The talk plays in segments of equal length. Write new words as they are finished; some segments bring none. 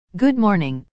Good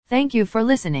morning. Thank you for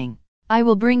listening. I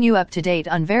will bring you up to date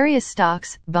on various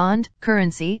stocks, bond,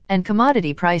 currency, and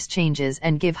commodity price changes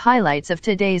and give highlights of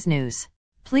today's news.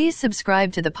 Please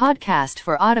subscribe to the podcast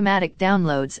for automatic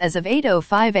downloads. As of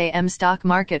 8:05 a.m. stock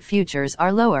market futures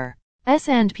are lower.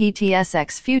 S&P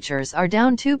TSX futures are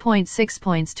down 2.6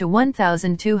 points to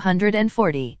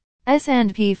 1,240.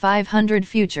 S&P 500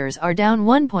 futures are down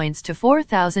 1 points to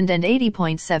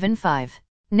 4,080.75.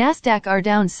 Nasdaq are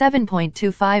down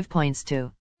 7.25 points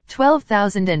to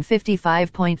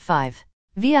 12,055.5.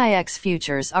 VIX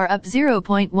futures are up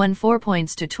 0.14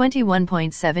 points to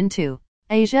 21.72.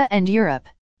 Asia and Europe.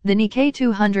 The Nikkei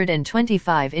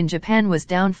 225 in Japan was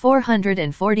down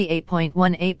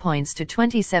 448.18 points to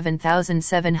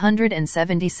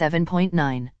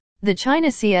 27,777.9. The China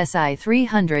CSI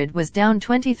 300 was down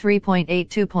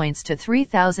 23.82 points to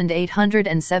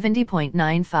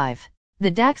 3,870.95. The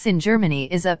DAX in Germany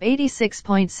is up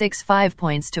 86.65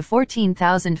 points to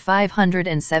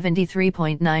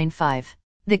 14,573.95.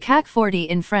 The CAC 40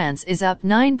 in France is up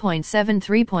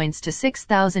 9.73 points to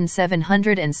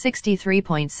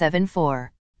 6,763.74.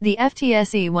 The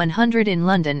FTSE 100 in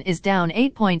London is down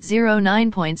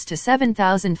 8.09 points to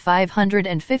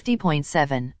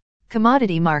 7,550.7.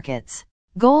 Commodity markets.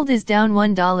 Gold is down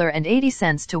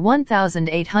 $1.80 to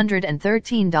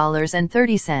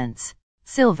 $1,813.30.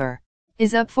 Silver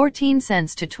is up 14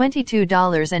 cents to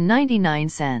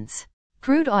 $22.99.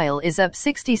 Crude oil is up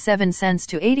 67 cents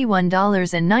to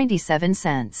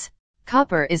 $81.97.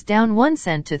 Copper is down 1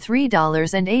 cent to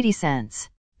 $3.80.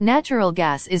 Natural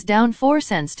gas is down 4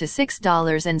 cents to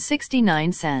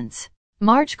 $6.69.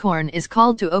 March corn is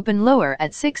called to open lower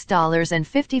at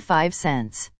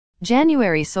 $6.55.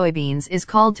 January soybeans is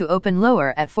called to open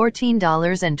lower at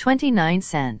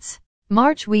 $14.29.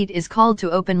 March wheat is called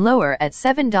to open lower at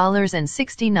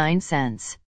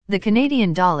 $7.69. The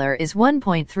Canadian dollar is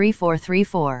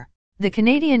 1.3434. The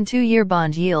Canadian 2-year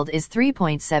bond yield is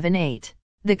 3.78.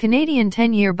 The Canadian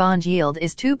 10-year bond yield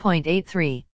is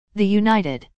 2.83. The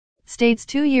United States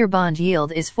 2-year bond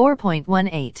yield is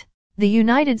 4.18. The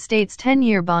United States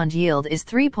 10-year bond yield is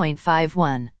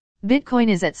 3.51. Bitcoin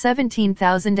is at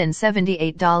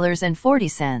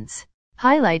 $17,078.40.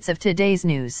 Highlights of today's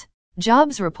news.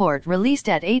 Jobs report released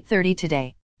at 8:30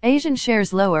 today. Asian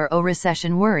shares lower.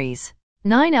 Recession worries.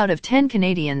 9 out of 10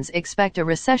 Canadians expect a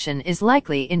recession is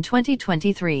likely in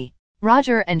 2023.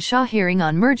 Roger and Shaw hearing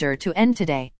on merger to end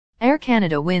today. Air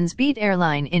Canada wins Beat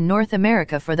Airline in North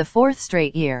America for the 4th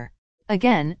straight year.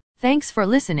 Again, thanks for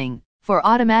listening. For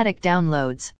automatic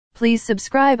downloads, please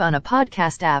subscribe on a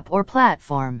podcast app or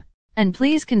platform. And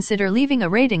please consider leaving a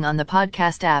rating on the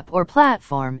podcast app or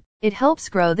platform. It helps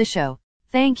grow the show.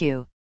 Thank you.